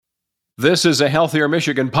This is a Healthier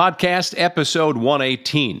Michigan podcast, episode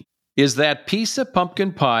 118. Is that piece of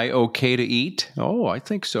pumpkin pie okay to eat? Oh, I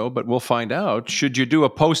think so, but we'll find out. Should you do a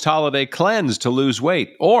post-holiday cleanse to lose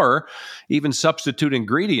weight, or even substitute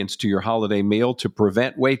ingredients to your holiday meal to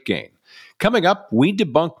prevent weight gain? Coming up, we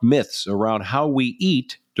debunk myths around how we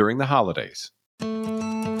eat during the holidays.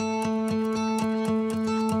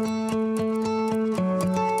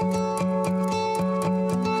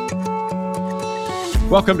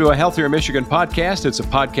 Welcome to a Healthier Michigan podcast. It's a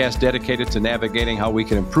podcast dedicated to navigating how we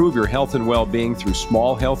can improve your health and well-being through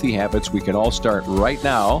small, healthy habits we can all start right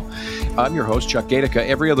now. I'm your host, Chuck Gatica.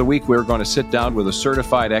 Every other week, we're going to sit down with a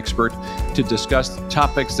certified expert to discuss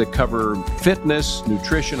topics that cover fitness,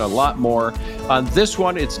 nutrition, a lot more. On this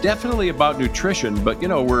one, it's definitely about nutrition, but,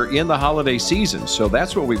 we're in the holiday season, so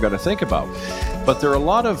that's what we've got to think about. But there are a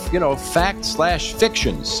lot of,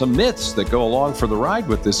 fact/fiction, some myths that go along for the ride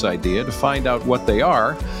with this idea to find out what they are.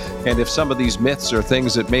 And if some of these myths are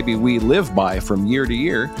things that maybe we live by from year to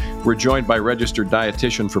year, we're joined by registered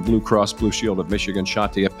dietitian for Blue Cross Blue Shield of Michigan,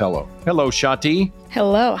 Shanti Appello. Hello, Shanti.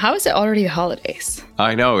 Hello. How is it already the holidays?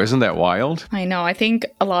 I know. Isn't that wild? I know. I think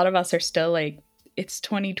a lot of us are still like, it's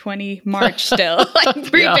 2020 March still, like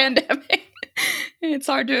pre-pandemic. It's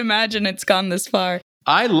hard to imagine it's gone this far.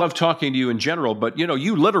 I love talking to you in general, but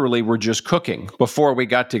you literally were just cooking before we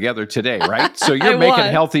got together today, right? So you're making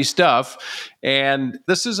healthy stuff. And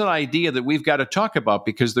this is an idea that we've got to talk about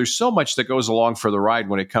because there's so much that goes along for the ride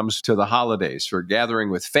when it comes to the holidays. For gathering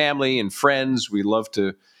with family and friends, we love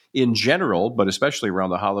to, in general, but especially around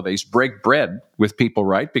the holidays, break bread with people,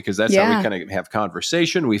 right? Because that's how we kind of have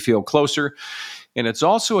conversation. We feel closer. And it's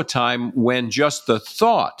also a time when just the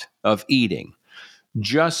thought of eating,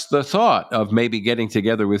 just the thought of maybe getting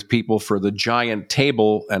together with people for the giant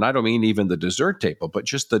table, and I don't mean even the dessert table, but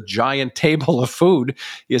just the giant table of food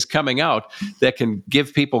is coming out that can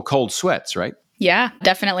give people cold sweats, right? Yeah,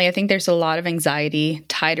 definitely. I think there's a lot of anxiety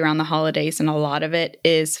tied around the holidays, and a lot of it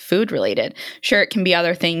is food related. Sure, it can be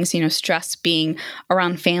other things, stress being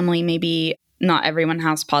around family, maybe not everyone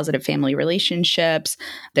has positive family relationships.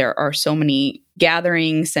 There are so many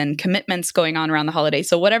gatherings and commitments going on around the holidays.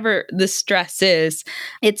 So whatever the stress is,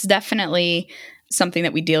 it's definitely something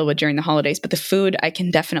that we deal with during the holidays. But the food I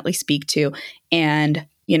can definitely speak to. And,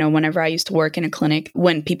 whenever I used to work in a clinic,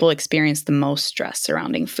 when people experienced the most stress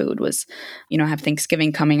surrounding food was, I have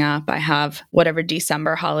Thanksgiving coming up. I have whatever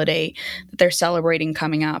December holiday that they're celebrating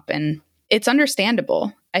coming up. And it's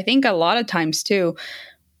understandable. I think a lot of times too,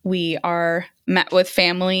 we are met with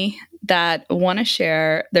family that want to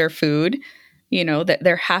share their food, that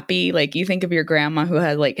they're happy. Like you think of your grandma who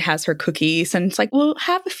has her cookies and it's like, well,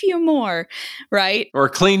 have a few more, right? Or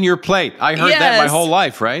clean your plate. I heard that my whole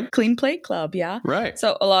life, right? Clean plate club, yeah. Right.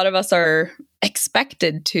 So a lot of us are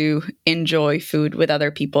expected to enjoy food with other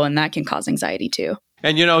people, and that can cause anxiety too.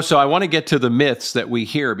 And, so I want to get to the myths that we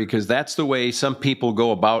hear because that's the way some people go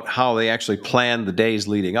about how they actually plan the days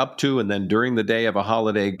leading up to and then during the day of a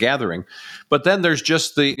holiday gathering. But then there's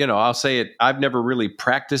just I'll say it, I've never really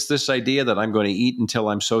practiced this idea that I'm going to eat until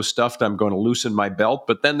I'm so stuffed I'm going to loosen my belt.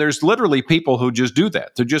 But then there's literally people who just do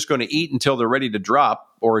that. They're just going to eat until they're ready to drop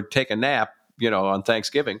or take a nap, on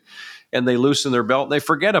Thanksgiving. And they loosen their belt and they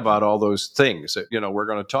forget about all those things that, we're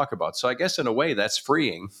going to talk about. So I guess in a way that's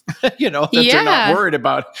freeing, that they're not worried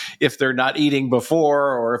about if they're not eating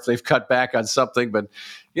before or if they've cut back on something. But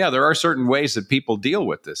yeah, there are certain ways that people deal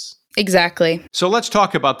with this. Exactly. So let's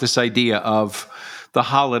talk about this idea of the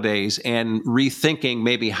holidays and rethinking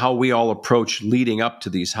maybe how we all approach leading up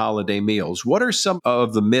to these holiday meals. What are some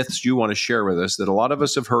of the myths you want to share with us that a lot of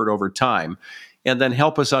us have heard over time? And then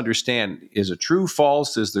help us understand, is it true,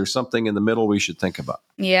 false? Is there something in the middle we should think about?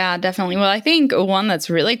 Yeah, definitely. Well, I think one that's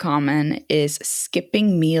really common is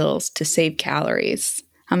skipping meals to save calories.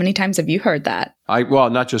 How many times have you heard that?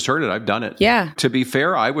 Not just heard it, I've done it. Yeah. To be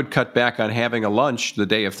fair, I would cut back on having a lunch the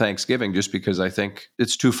day of Thanksgiving just because I think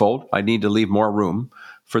it's twofold. I need to leave more room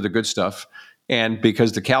for the good stuff. And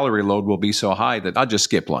because the calorie load will be so high that I'll just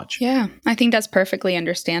skip lunch. Yeah, I think that's perfectly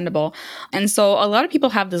understandable. And so a lot of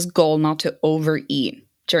people have this goal not to overeat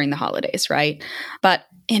during the holidays, right? But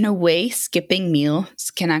in a way, skipping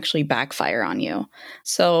meals can actually backfire on you.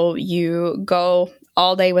 So you go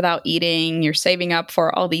all day without eating, you're saving up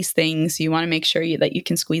for all these things. You want to make sure that you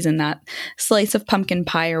can squeeze in that slice of pumpkin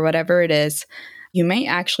pie or whatever it is. You may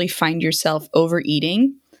actually find yourself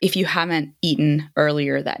overeating if you haven't eaten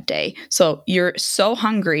earlier that day. So you're so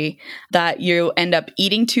hungry that you end up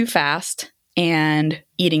eating too fast and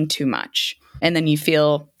eating too much. And then you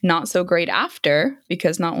feel not so great after,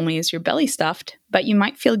 because not only is your belly stuffed, but you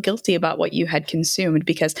might feel guilty about what you had consumed.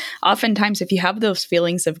 Because oftentimes, if you have those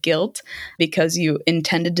feelings of guilt because you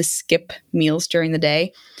intended to skip meals during the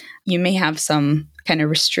day, you may have some kind of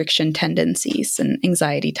restriction tendencies and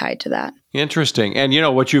anxiety tied to that. Interesting. And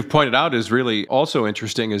what you've pointed out is really also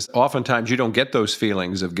interesting is oftentimes you don't get those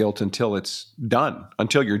feelings of guilt until it's done,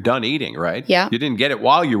 until you're done eating, right? Yeah. You didn't get it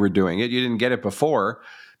while you were doing it. You didn't get it before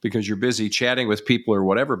because you're busy chatting with people or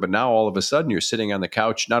whatever. But now all of a sudden you're sitting on the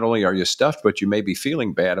couch. Not only are you stuffed, but you may be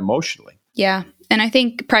feeling bad emotionally. Yeah. And I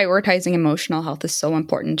think prioritizing emotional health is so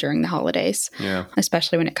important during the holidays,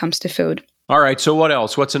 especially when it comes to food. All right. So what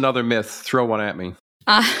else? What's another myth? Throw one at me.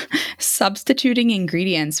 Substituting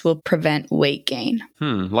ingredients will prevent weight gain.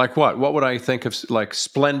 Like what? What would I think of, like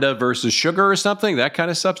Splenda versus sugar or something? That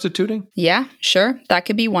kind of substituting? Yeah, sure. That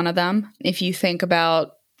could be one of them. If you think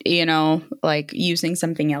about, like using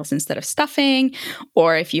something else instead of stuffing,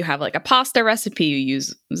 or if you have like a pasta recipe, you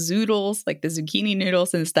use zoodles, like the zucchini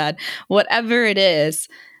noodles instead, whatever it is,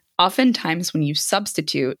 oftentimes when you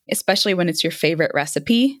substitute, especially when it's your favorite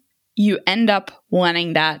recipe, you end up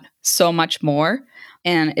wanting that so much more.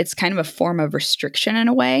 And it's kind of a form of restriction in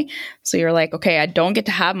a way. So you're like, okay, I don't get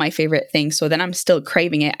to have my favorite thing. So then I'm still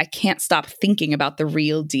craving it. I can't stop thinking about the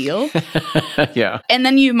real deal. Yeah. And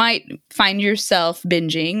then you might find yourself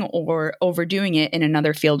binging or overdoing it in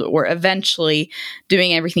another field, or eventually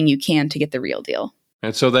doing everything you can to get the real deal.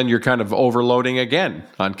 And so then you're kind of overloading again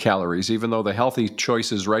on calories, even though the healthy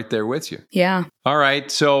choice is right there with you. Yeah. All right.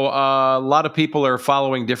 So a lot of people are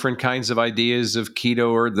following different kinds of ideas of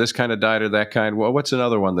keto or this kind of diet or that kind. Well, what's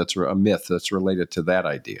another one that's a myth that's related to that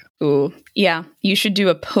idea? Ooh, yeah. You should do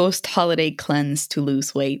a post-holiday cleanse to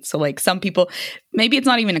lose weight. So like some people, maybe it's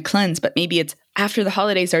not even a cleanse, but maybe it's after the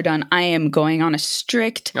holidays are done, I am going on a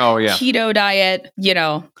strict keto diet,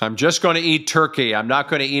 I'm just going to eat turkey. I'm not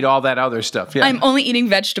going to eat all that other stuff. Yeah. I'm only eating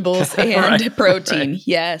vegetables and protein. Right.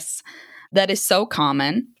 Yes. That is so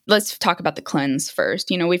common. Let's talk about the cleanse first.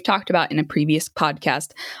 We've talked about in a previous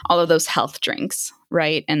podcast all of those health drinks,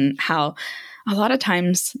 right? And how a lot of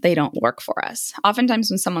times they don't work for us.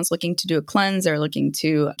 Oftentimes when someone's looking to do a cleanse, they're looking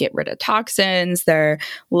to get rid of toxins, they're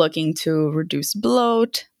looking to reduce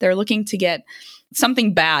bloat, they're looking to get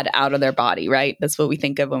something bad out of their body, right? That's what we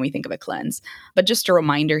think of when we think of a cleanse. But just a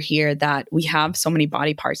reminder here that we have so many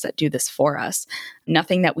body parts that do this for us.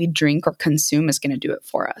 Nothing that we drink or consume is going to do it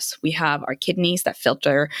for us. We have our kidneys that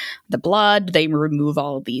filter the blood. They remove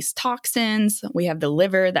all of these toxins. We have the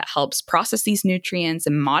liver that helps process these nutrients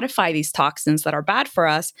and modify these toxins that are bad for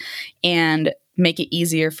us and make it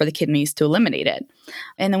easier for the kidneys to eliminate it.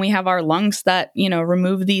 And then we have our lungs that,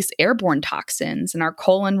 remove these airborne toxins, and our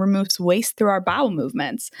colon removes waste through our bowel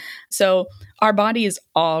movements. So our body is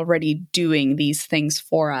already doing these things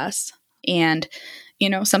for us. And,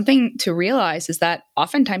 something to realize is that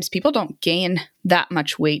oftentimes people don't gain that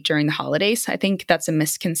much weight during the holidays. I think that's a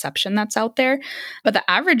misconception that's out there. But the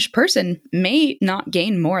average person may not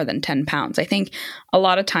gain more than 10 pounds. I think a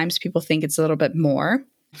lot of times people think it's a little bit more.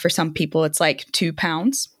 For some people, it's like 2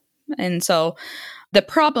 pounds. And so the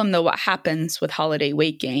problem, though, what happens with holiday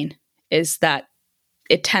weight gain is that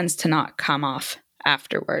it tends to not come off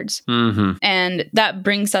afterwards. Mm-hmm. And that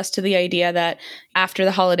brings us to the idea that after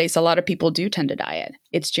the holidays, a lot of people do tend to diet.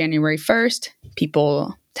 It's January 1st.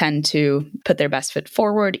 People tend to put their best foot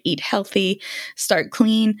forward, eat healthy, start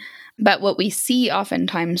clean. But what we see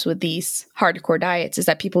oftentimes with these hardcore diets is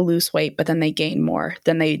that people lose weight, but then they gain more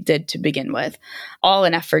than they did to begin with, all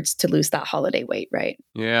in efforts to lose that holiday weight, right?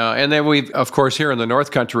 Yeah. And then of course, here in the North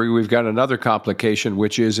Country, we've got another complication,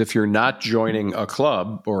 which is if you're not joining a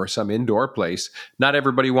club or some indoor place, not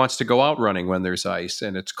everybody wants to go out running when there's ice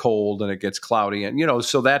and it's cold and it gets cloudy. And,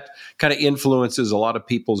 so that kind of influences a lot of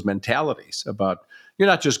people's mentalities about you're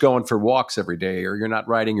not just going for walks every day or you're not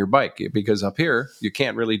riding your bike, because up here, you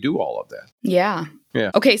can't really do all of that. Yeah.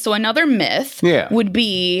 Yeah. Okay, so another myth would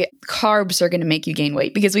be carbs are going to make you gain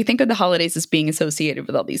weight, because we think of the holidays as being associated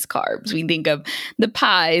with all these carbs. We think of the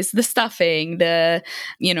pies, the stuffing,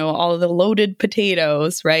 all of the loaded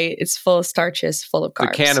potatoes, right? It's full of starches, full of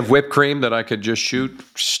carbs. The can of whipped cream that I could just shoot.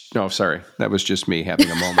 No, sorry. That was just me having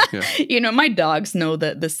a moment. Yeah. My dogs know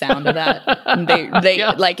the sound of that. They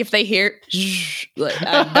like if they hear,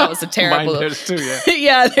 that was a terrible. Mine does too, yeah.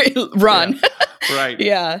 Yeah, they run. Right.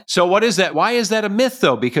 Yeah. So what is that? Why is that a myth,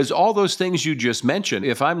 though? Because all those things you just mentioned,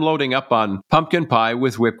 if I'm loading up on pumpkin pie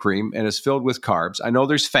with whipped cream and it's filled with carbs, I know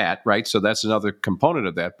there's fat, right? So that's another component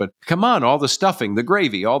of that. But come on, all the stuffing, the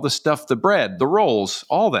gravy, all the stuff, the bread, the rolls,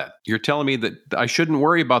 all that. You're telling me that I shouldn't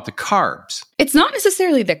worry about the carbs. It's not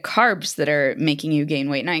necessarily the carbs that are making you gain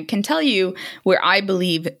weight. And I can tell you where I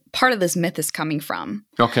believe part of this myth is coming from.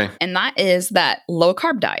 Okay. And that is that low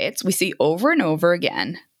carb diets, we see over and over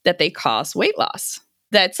again that they cause weight loss.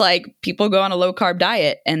 That's like people go on a low carb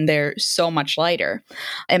diet and they're so much lighter.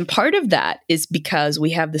 And part of that is because we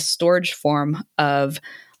have the storage form of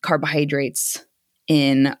carbohydrates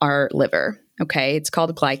in our liver. Okay, it's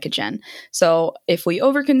called glycogen. So if we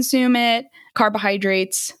overconsume it,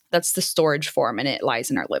 carbohydrates, that's the storage form and it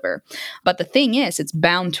lies in our liver. But the thing is, it's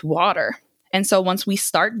bound to water. And so once we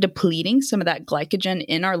start depleting some of that glycogen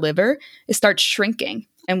in our liver, it starts shrinking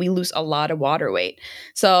and we lose a lot of water weight.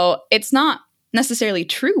 So it's not necessarily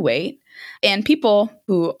true weight. And people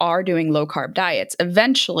who are doing low carb diets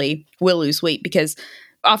eventually will lose weight because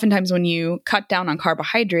oftentimes when you cut down on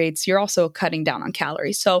carbohydrates, you're also cutting down on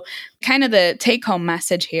calories. So kind of the take-home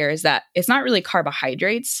message here is that it's not really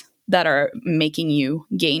carbohydrates that are making you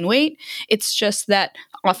gain weight. It's just that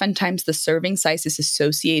oftentimes the serving sizes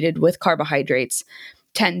associated with carbohydrates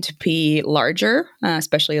tend to be larger,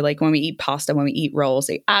 especially like when we eat pasta, when we eat rolls,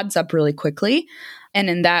 it adds up really quickly. And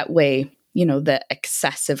in that way, the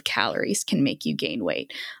excessive calories can make you gain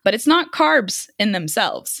weight. But it's not carbs in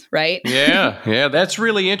themselves, right? Yeah, that's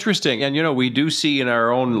really interesting. And, we do see in our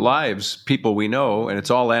own lives people we know, and it's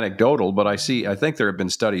all anecdotal, but I think there have been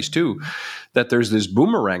studies too, that there's this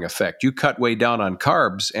boomerang effect. You cut way down on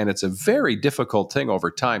carbs, and it's a very difficult thing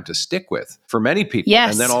over time to stick with for many people.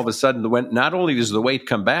 Yes. And then all of a sudden, not only does the weight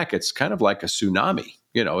come back, it's kind of like a tsunami.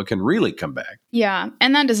 It can really come back. Yeah.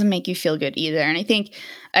 And that doesn't make you feel good either. And I think,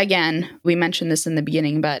 again, we mentioned this in the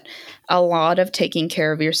beginning, but a lot of taking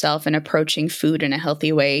care of yourself and approaching food in a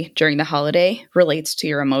healthy way during the holiday relates to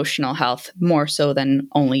your emotional health more so than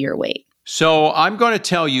only your weight. So I'm going to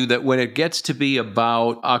tell you that when it gets to be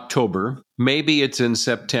about October, maybe it's in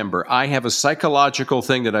September, I have a psychological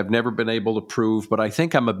thing that I've never been able to prove, but I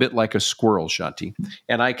think I'm a bit like a squirrel, Shanti.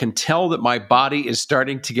 And I can tell that my body is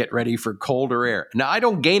starting to get ready for colder air. Now, I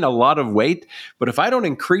don't gain a lot of weight, but if I don't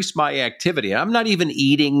increase my activity, I'm not even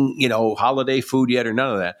eating, holiday food yet or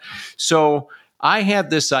none of that. So I had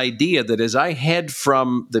this idea that as I head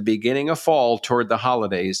from the beginning of fall toward the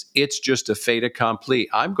holidays, it's just a fait accompli.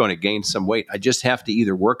 I'm going to gain some weight. I just have to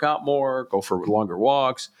either work out more, go for longer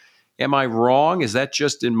walks. Am I wrong? Is that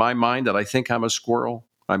just in my mind that I think I'm a squirrel?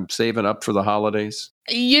 I'm saving up for the holidays?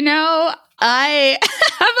 I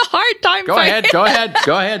have a hard time. Go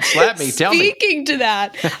ahead. Slap me. Tell me. Speaking to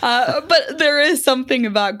that. But there is something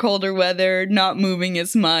about colder weather, not moving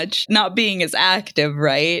as much, not being as active,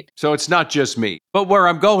 right? So it's not just me. But where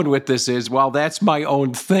I'm going with this is, that's my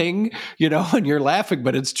own thing, and you're laughing,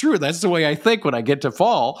 but it's true. That's the way I think when I get to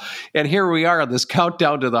fall. And here we are on this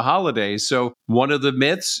countdown to the holidays. So one of the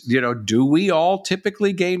myths, do we all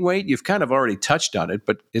typically gain weight? You've kind of already touched on it,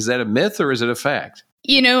 but is that a myth or is it a fact?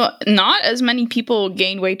 Not as many people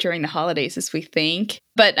gain weight during the holidays as we think.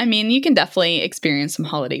 But you can definitely experience some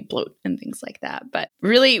holiday bloat and things like that. But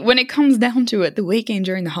really, when it comes down to it, the weight gain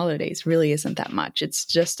during the holidays really isn't that much. It's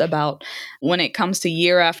just about when it comes to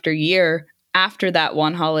year after year, after that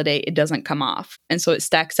one holiday, it doesn't come off. And so it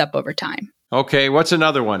stacks up over time. Okay, what's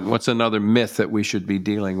another one? What's another myth that we should be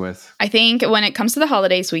dealing with? I think when it comes to the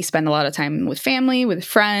holidays, we spend a lot of time with family, with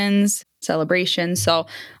friends, celebrations. So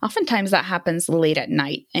oftentimes that happens late at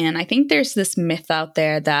night. And I think there's this myth out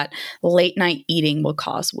there that late night eating will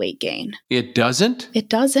cause weight gain. It doesn't? It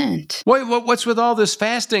doesn't. What's with all this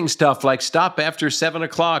fasting stuff, like stop after 7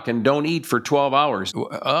 o'clock and don't eat for 12 hours?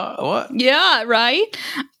 What? Yeah, right?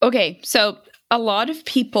 Okay, so a lot of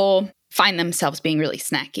people find themselves being really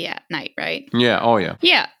snacky at night, right? Yeah. Oh, yeah.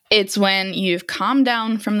 Yeah. It's when you've calmed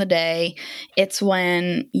down from the day. It's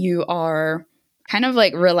when you are kind of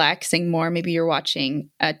like relaxing more. Maybe you're watching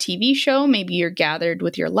a TV show. Maybe you're gathered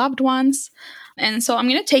with your loved ones. And so I'm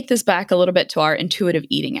going to take this back a little bit to our intuitive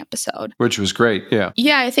eating episode. Which was great. Yeah.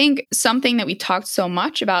 Yeah. I think something that we talked so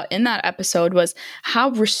much about in that episode was how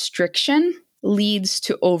restriction leads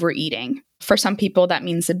to overeating. For some people, that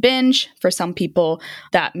means a binge. For some people,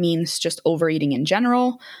 that means just overeating in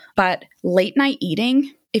general. But late night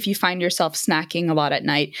eating, if you find yourself snacking a lot at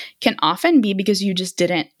night, can often be because you just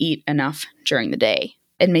didn't eat enough during the day.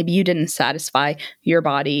 And maybe you didn't satisfy your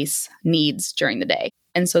body's needs during the day.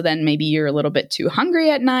 And so then maybe you're a little bit too hungry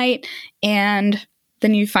at night, and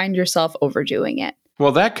then you find yourself overdoing it.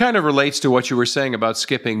 Well, that kind of relates to what you were saying about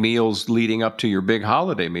skipping meals leading up to your big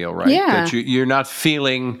holiday meal, right? Yeah. That you're not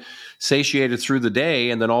feeling satiated through the day,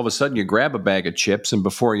 and then all of a sudden you grab a bag of chips, and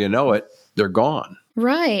before you know it, they're gone.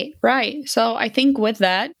 Right, right. So I think with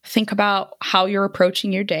that, think about how you're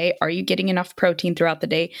approaching your day. Are you getting enough protein throughout the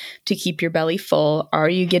day to keep your belly full? Are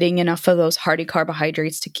you getting enough of those hearty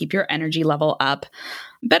carbohydrates to keep your energy level up?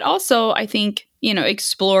 But also, I think,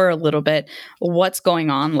 explore a little bit what's going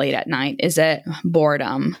on late at night. Is it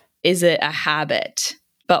boredom? Is it a habit?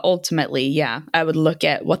 But ultimately, yeah, I would look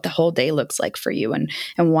at what the whole day looks like for you and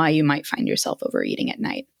why you might find yourself overeating at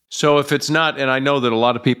night. So if it's not, and I know that a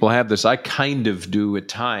lot of people have this, I kind of do at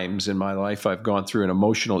times in my life. I've gone through an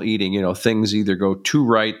emotional eating, things either go too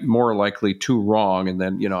right, more likely too wrong, and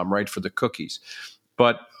then, I'm right for the cookies.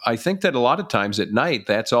 But I think that a lot of times at night,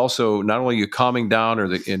 that's also not only you calming down,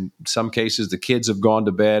 or in some cases, the kids have gone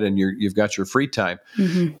to bed and you've got your free time.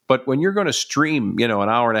 Mm-hmm. But when you're going to stream, an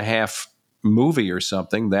hour and a half movie or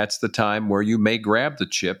something, that's the time where you may grab the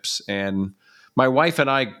chips. And my wife and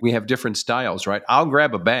I, we have different styles, right? I'll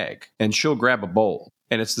grab a bag and she'll grab a bowl.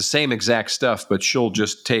 And it's the same exact stuff, but she'll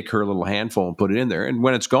just take her little handful and put it in there. And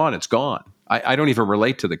when it's gone, it's gone. I don't even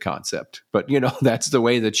relate to the concept. But, that's the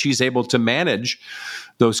way that she's able to manage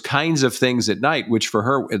those kinds of things at night, which for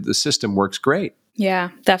her, the system works great. Yeah,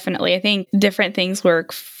 definitely. I think different things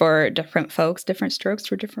work for different folks, different strokes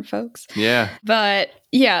for different folks. Yeah. But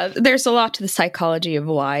yeah, there's a lot to the psychology of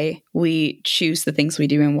why we choose the things we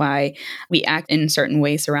do and why we act in certain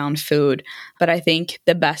ways around food. But I think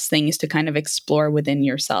the best thing is to kind of explore within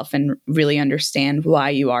yourself and really understand why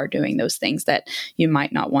you are doing those things that you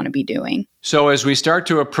might not want to be doing. So as we start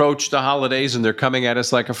to approach the holidays and they're coming at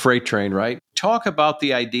us like a freight train, right? Talk about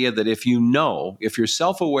the idea that if you're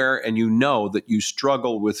self-aware and you know that you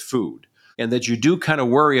struggle with food and that you do kind of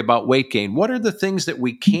worry about weight gain, what are the things that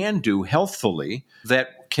we can do healthfully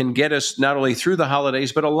that can get us not only through the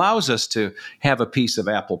holidays, but allows us to have a piece of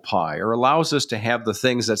apple pie or allows us to have the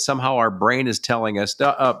things that somehow our brain is telling us,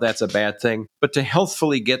 that's a bad thing, but to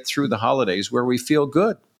healthfully get through the holidays where we feel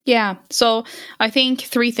good? Yeah. So I think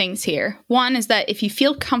 3 things here. One is that if you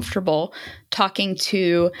feel comfortable talking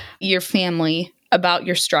to your family about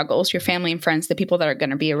your struggles, your family and friends, the people that are going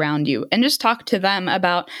to be around you, and just talk to them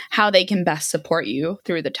about how they can best support you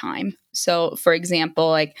through the time. So for example,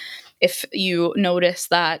 like if you notice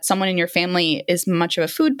that someone in your family is much of a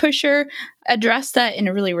food pusher, address that in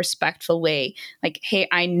a really respectful way. Like, hey,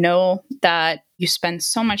 I know that you spend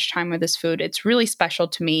so much time with this food. It's really special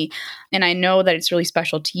to me. And I know that it's really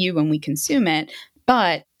special to you when we consume it.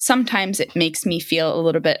 But sometimes it makes me feel a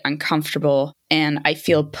little bit uncomfortable and I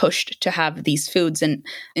feel pushed to have these foods. And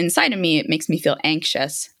inside of me, it makes me feel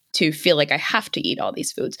anxious to feel like I have to eat all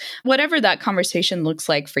these foods. Whatever that conversation looks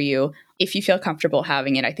like for you, if you feel comfortable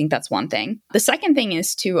having it, I think that's one thing. The second thing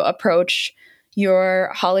is to approach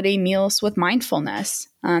your holiday meals with mindfulness.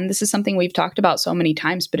 This is something we've talked about so many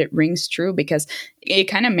times, but it rings true because it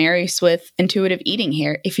kind of marries with intuitive eating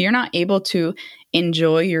here. If you're not able to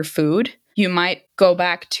enjoy your food, you might go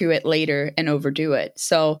back to it later and overdo it.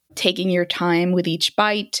 So taking your time with each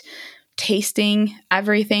bite, tasting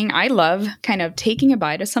everything. I love kind of taking a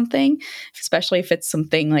bite of something, especially if it's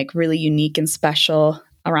something like really unique and special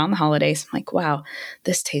around the holidays. I'm like, wow,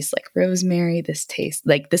 this tastes like rosemary. This tastes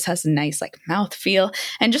like, this has a nice like mouthfeel.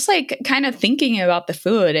 And just like kind of thinking about the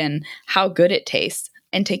food and how good it tastes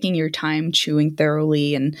and taking your time chewing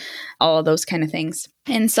thoroughly and all of those kind of things.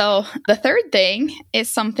 And so the third thing is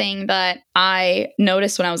something that I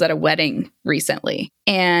noticed when I was at a wedding recently,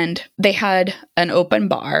 and they had an open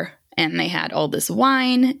bar and they had all this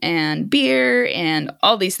wine and beer and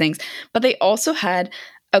all these things, but they also had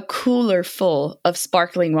a cooler full of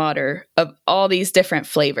sparkling water of all these different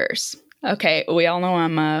flavors. Okay, we all know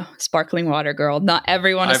I'm a sparkling water girl. Not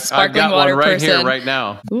everyone is a sparkling I've got water one right person. Here, right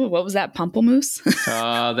now. Ooh, what was that? Pamplemousse?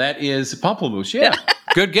 That is pamplemousse. Yeah,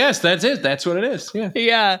 good guess. That's it. That's what it is. Yeah.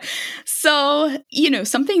 Yeah. So,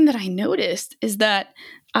 something that I noticed is that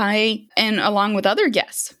I, and along with other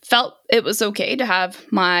guests, felt it was okay to have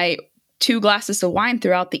my 2 glasses of wine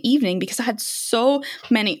throughout the evening because I had so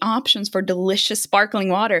many options for delicious sparkling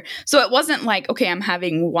water. So it wasn't like, okay, I'm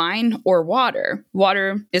having wine or water.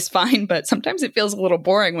 Water is fine, but sometimes it feels a little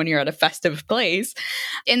boring when you're at a festive place.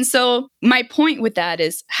 And so my point with that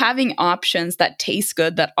is having options that taste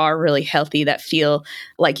good, that are really healthy, that feel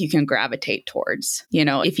like you can gravitate towards,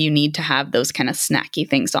 if you need to have those kind of snacky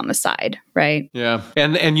things on the side, right? Yeah.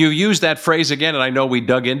 And you use that phrase again, and I know we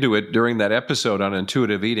dug into it during that episode on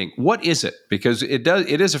intuitive eating. What is it? Because it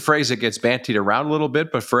is a phrase that gets bantied around a little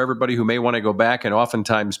bit, but for everybody who may want to go back, and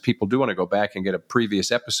oftentimes people do want to go back and get a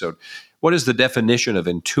previous episode, what is the definition of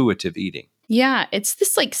intuitive eating? Yeah, it's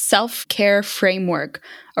this like self-care framework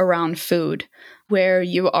around food where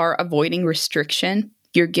you are avoiding restriction.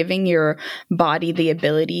 You're giving your body the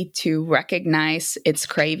ability to recognize its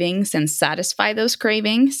cravings and satisfy those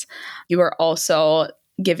cravings. You are also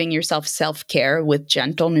giving yourself self-care with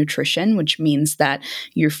gentle nutrition, which means that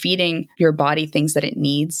you're feeding your body things that it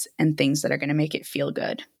needs and things that are going to make it feel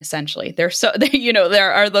good. Essentially, there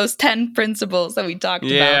are those 10 principles that we talked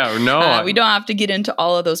about. Yeah, no. We don't have to get into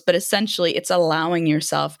all of those, but essentially it's allowing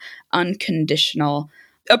yourself unconditional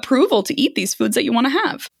approval to eat these foods that you want to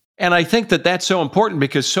have. And I think that that's so important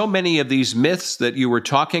because so many of these myths that you were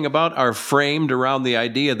talking about are framed around the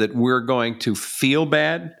idea that we're going to feel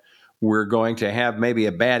bad. We're going to have maybe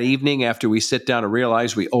a bad evening after we sit down and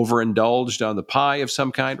realize we overindulged on the pie of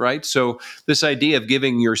some kind, right? So this idea of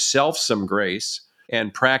giving yourself some grace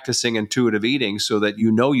and practicing intuitive eating so that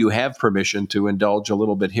you know you have permission to indulge a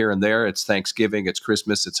little bit here and there. It's Thanksgiving, it's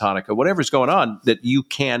Christmas, it's Hanukkah, whatever's going on, that you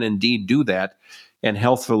can indeed do that and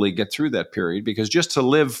healthfully get through that period. Because just to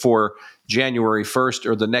live for January 1st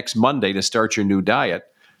or the next Monday to start your new diet,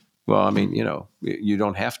 well, I mean, you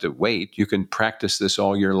don't have to wait. You can practice this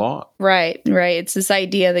all year long. Right. It's this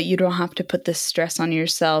idea that you don't have to put this stress on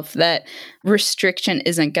yourself, that restriction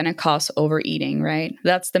isn't going to cause overeating, right?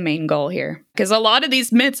 That's the main goal here. Because a lot of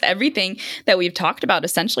these myths, everything that we've talked about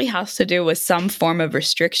essentially has to do with some form of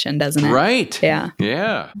restriction, doesn't it? Right. Yeah.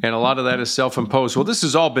 And a lot of that is self-imposed. Well, this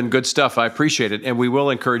has all been good stuff. I appreciate it. And we will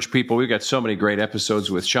encourage people. We've got so many great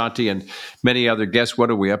episodes with Shanti and many other guests.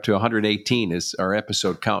 What are we up to? 118 is our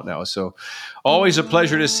episode count now. So always a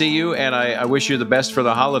pleasure to see you. And I wish you the best for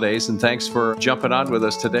the holidays. And thanks for jumping on with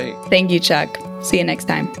us today. Thank you, Chuck. See you next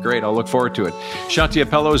time. Great. I'll look forward to it. Shanti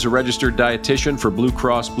Appello is a registered dietitian for Blue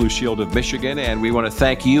Cross Blue Shield of Michigan. And we want to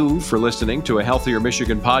thank you for listening to A Healthier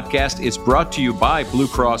Michigan podcast. It's brought to you by Blue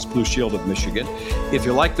Cross Blue Shield of Michigan. If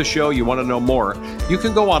you like the show, you want to know more, you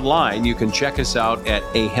can go online. You can check us out at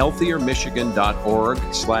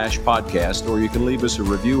ahealthiermichigan.org/podcast, or you can leave us a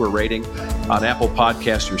review or rating on Apple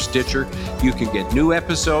Podcasts or Stitcher. You can get new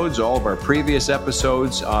episodes, all of our previous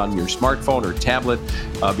episodes on your smartphone or tablet.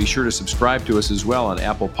 Be sure to subscribe to us as well on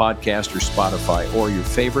Apple Podcast or Spotify or your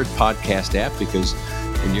favorite podcast app, because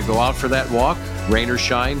when you go out for that walk, rain or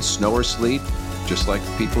shine, snow or sleet, just like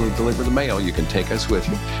the people who deliver the mail, you can take us with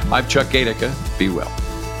you. I'm Chuck Gatica. Be well.